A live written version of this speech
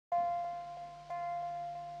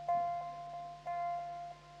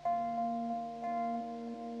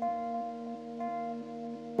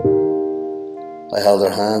I held her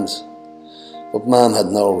hands, but Mam had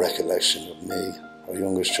no recollection of me, her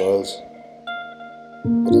youngest child.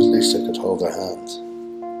 But at least I could hold her hand.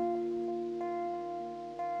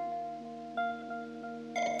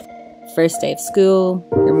 First day of school,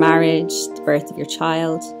 your marriage, the birth of your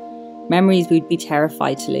child, memories we'd be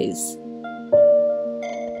terrified to lose.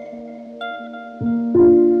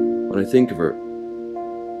 When I think of her,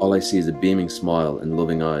 all I see is a beaming smile and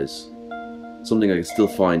loving eyes, something I can still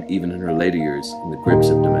find even in her later years in the grips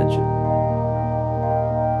of dementia.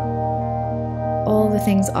 All the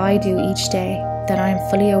things I do each day that I am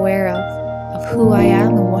fully aware of who I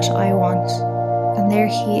am and what I want. And there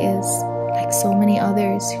he is, like so many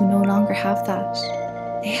others who no longer have that.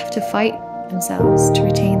 They have to fight themselves to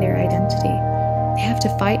retain their identity. They have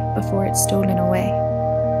to fight before it's stolen away.